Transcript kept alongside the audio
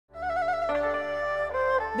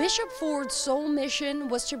Bishop Ford's sole mission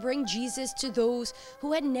was to bring Jesus to those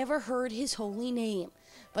who had never heard his holy name.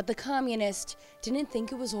 But the communists didn't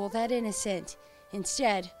think it was all that innocent.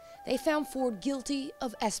 Instead, they found Ford guilty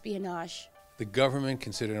of espionage. The government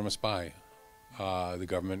considered him a spy. The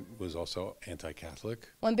government was also anti-Catholic.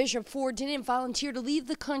 When Bishop Ford didn't volunteer to leave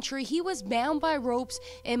the country, he was bound by ropes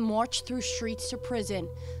and marched through streets to prison.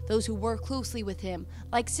 Those who worked closely with him,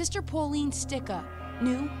 like Sister Pauline Sticka,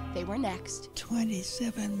 knew they were next.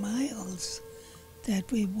 27 miles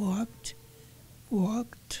that we walked.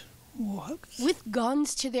 With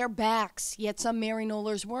guns to their backs, yet some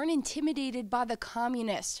Maryknollers weren't intimidated by the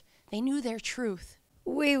communists. They knew their truth.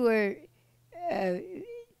 We were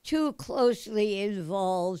too closely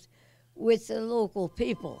involved with the local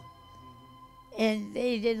people, and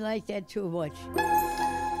they didn't like that too much.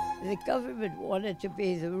 The government wanted to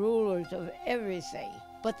be the rulers of everything.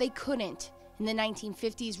 But they couldn't. In the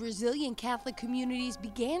 1950s, resilient Catholic communities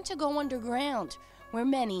began to go underground, where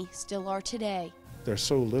many still are today. There's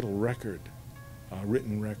so little record,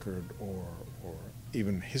 written record or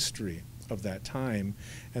even history of that time,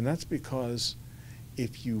 and that's because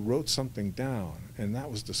if you wrote something down and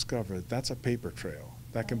that was discovered, that's a paper trail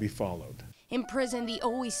that can be followed. In prison, the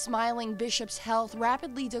always smiling bishop's health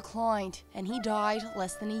rapidly declined, and he died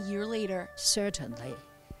less than a year later. Certainly,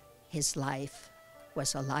 his life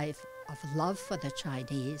was a life of love for the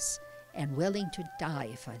Chinese and willing to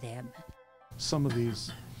die for them. Some of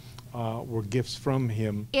these were gifts from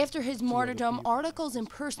him. After his martyrdom, articles and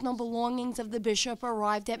personal belongings of the bishop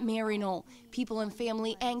arrived at Maryknoll. People and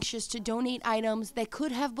family anxious to donate items that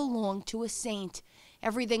could have belonged to a saint.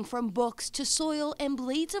 Everything from books to soil and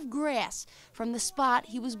blades of grass from the spot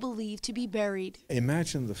he was believed to be buried.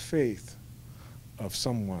 Imagine the faith of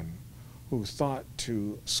someone who thought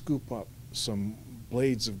to scoop up some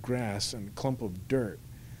blades of grass and a clump of dirt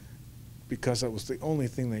because that was the only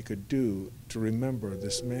thing they could do to remember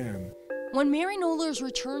this man. When Maryknollers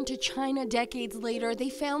returned to China decades later, they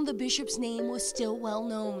found the bishop's name was still well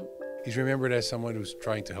known. He's remembered as someone who's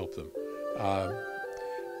trying to help them,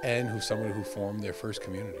 and someone who formed their first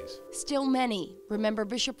communities. Still many remember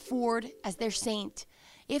Bishop Ford as their saint.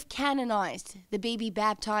 If canonized, the baby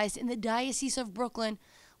baptized in the Diocese of Brooklyn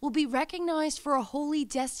will be recognized for a holy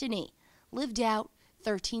destiny lived out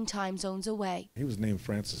 13 time zones away. He was named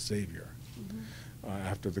Francis Xavier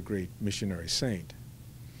after the great missionary saint,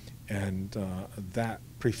 and that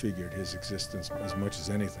prefigured his existence as much as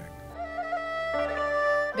anything.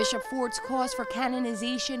 Bishop Ford's cause for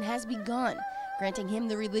canonization has begun, granting him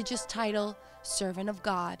the religious title Servant of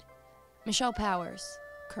God. Michelle Powers,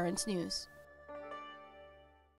 Currents News.